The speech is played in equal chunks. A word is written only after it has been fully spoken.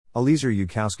Eliezer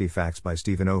Yudkowsky Facts by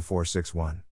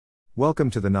steven0461. Welcome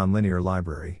to the Nonlinear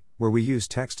Library, where we use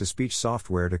text-to-speech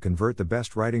software to convert the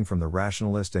best writing from the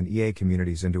Rationalist and EA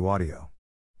communities into audio.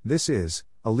 This is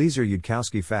Eliezer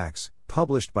Yudkowsky Facts,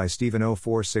 published by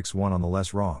steven0461 on the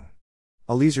LessWrong.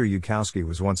 Eliezer Yudkowsky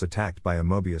was once attacked by a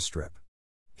Moebius strip.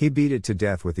 He beat it to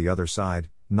death with the other side,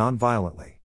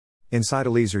 non-violently. Inside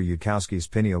Eliezer Yudkowsky's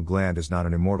pineal gland is not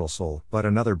an immortal soul, but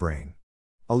another brain.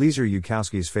 Eliezer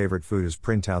Yudkowsky's favorite food is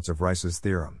printouts of Rice's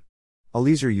theorem.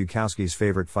 Eliezer Yudkowsky's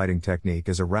favorite fighting technique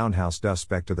is a roundhouse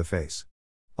dustspeck to the face.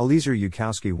 Eliezer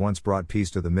Yudkowsky once brought peace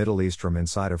to the Middle East from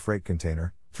inside a freight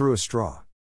container, through a straw.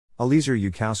 Eliezer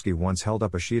Yudkowsky once held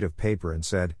up a sheet of paper and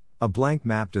said, "A blank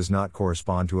map does not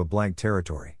correspond to a blank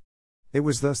territory." It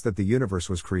was thus that the universe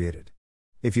was created.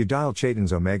 If you dial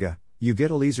Chaitin's Omega, you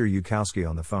get Eliezer Yudkowsky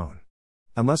on the phone.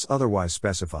 Unless otherwise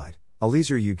specified,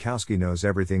 Eliezer Yudkowsky knows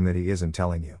everything that he isn't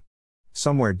telling you.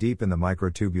 Somewhere deep in the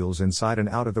microtubules inside an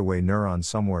out-of-the-way neuron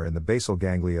somewhere in the basal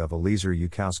ganglia of Eliezer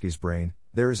Yudkowsky's brain,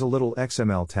 there is a little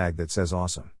XML tag that says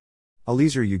awesome.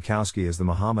 Eliezer Yudkowsky is the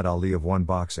Muhammad Ali of one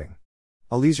boxing.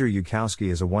 Eliezer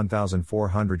Yudkowsky is a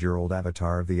 1,400-year-old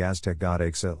avatar of the Aztec god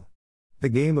Aixitl. The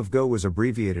game of Go was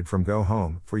abbreviated from Go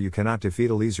Home, for you cannot defeat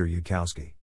Eliezer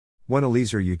Yudkowsky. When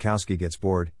Eliezer Yudkowsky gets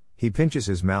bored, he pinches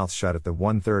his mouth shut at the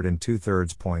 1/3 and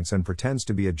 2/3 points and pretends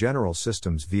to be a general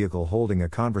systems vehicle holding a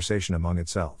conversation among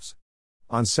itselves.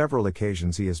 On several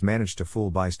occasions he has managed to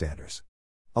fool bystanders.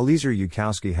 Eliezer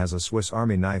Yudkowsky has a Swiss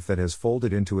Army knife that has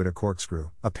folded into it a corkscrew,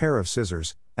 a pair of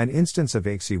scissors, an instance of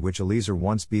AIXI which Eliezer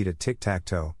once beat at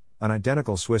tic-tac-toe, an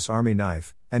identical Swiss Army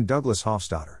knife, and Douglas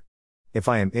Hofstadter. If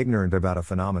I am ignorant about a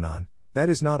phenomenon, that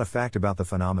is not a fact about the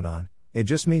phenomenon, it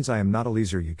just means I am not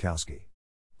Eliezer Yudkowsky.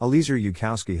 Eliezer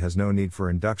Yudkowsky has no need for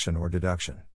induction or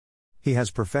deduction. He has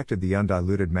perfected the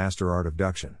undiluted master art of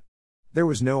duction. There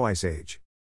was no ice age.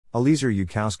 Eliezer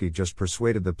Yudkowsky just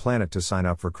persuaded the planet to sign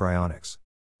up for cryonics.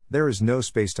 There is no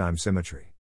spacetime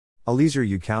symmetry. Eliezer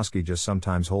Yudkowsky just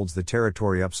sometimes holds the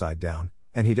territory upside down,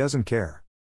 and he doesn't care.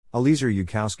 Eliezer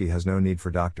Yudkowsky has no need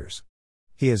for doctors.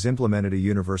 He has implemented a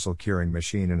universal curing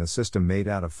machine in a system made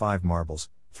out of 5 marbles,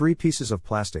 3 pieces of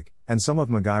plastic, and some of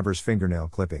MacGyver's fingernail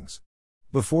clippings.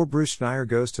 Before Bruce Schneier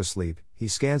goes to sleep, he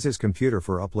scans his computer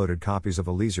for uploaded copies of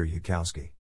Eliezer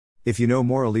Yudkowsky. If you know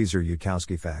more Eliezer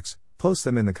Yudkowsky facts, post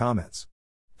them in the comments.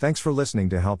 Thanks for listening.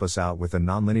 To help us out with the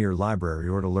Nonlinear Library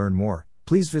or to learn more,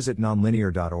 please visit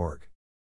nonlinear.org.